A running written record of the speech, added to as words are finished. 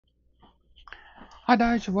Hi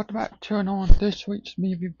guys, welcome back to on this week's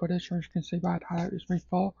movie footage. As you can see by the title, it's me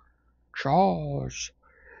for Jaws,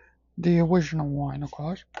 the original one, of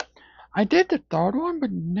course. I did the third one,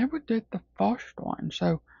 but never did the first one,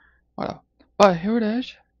 so whatever. But here it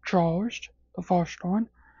is, Jaws, the first one.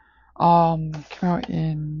 Came out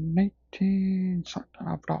in 19 something.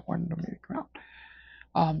 I forgot when the movie came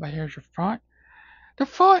out. But here's your front. The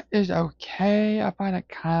front is okay. I find it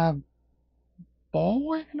kind of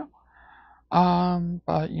boring.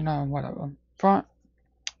 But whatever. Front,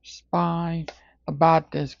 spine, the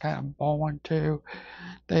back is kind of boring too.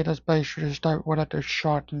 They just basically start with the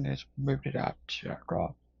shot and just moved it up to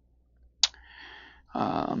draw.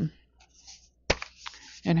 Um,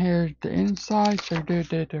 and here's the inside. So they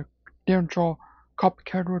did the draw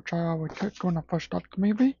copycat, which I always took when I first started the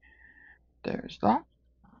movie. There's that.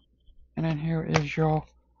 And then here is your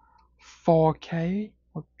 4K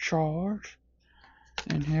with Charge.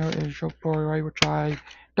 And here is your Blu-ray, which I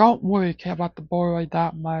don't really care about the Blu-ray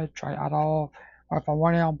that much at all. Or if I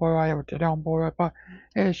want it on Blu-ray, I would do it on Blu-ray, but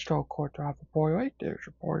it is still cool to have a Blu-ray. There's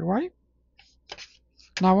your Blu-ray.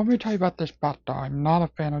 Now, let me tell you about this battle. I'm not a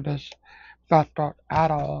fan of this battle at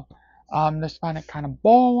all. Just find it kind of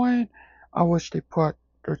boring. I wish they put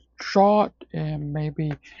the shot and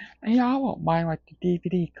maybe, I won't mind like the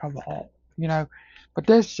DVD cover off, but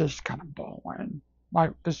this is kind of boring.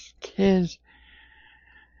 Like, this kids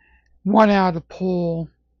one out of the pool,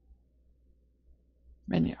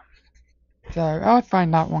 and yeah. So I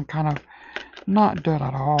find that one kind of not good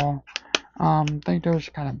at all. I think it was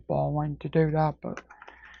kind of boring to do that, but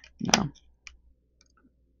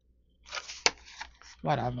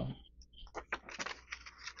whatever.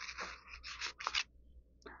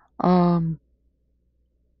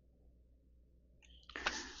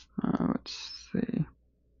 Let's see.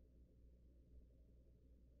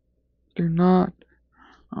 Do not.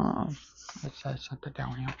 Let's say something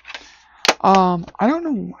down here. I don't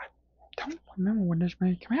know. I don't remember when this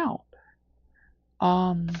movie came out.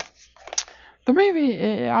 The movie,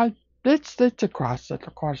 it's a classic,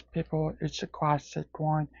 of course, people. It's a classic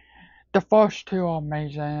one. The first two are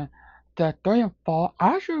amazing. The 3 and 4,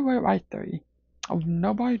 I actually really like 3.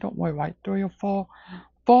 Nobody don't really like 3 or 4.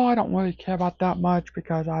 4, I don't really care about that much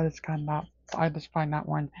because I just find that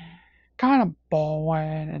one kind of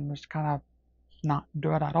boring and just kind of not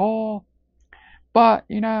good at all. But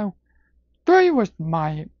 3 was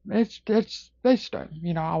it's good.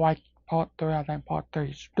 I like part 3. I think part 3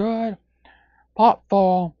 is good. Part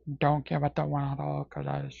 4, don't care about that one at all because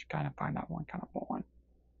I just kind of find that one kind of boring.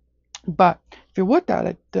 But if you look at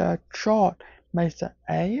it, the chart makes it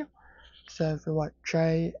A. So if you look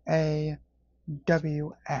JAWS,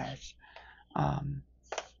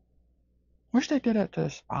 wish they did it to the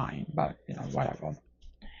spine, but whatever.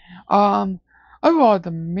 Overall, the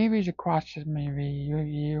movies across this movie,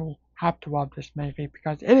 you have to love this movie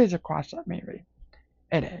because it is a classic movie.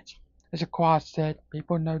 It is. It's a classic.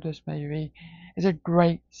 People know this movie. It's a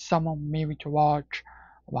great summer movie to watch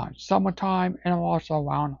around summertime and also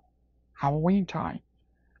around Halloween time.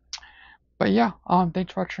 But yeah,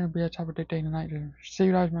 thanks for watching the video. Have a good day tonight. See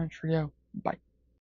you guys in the next video. Bye.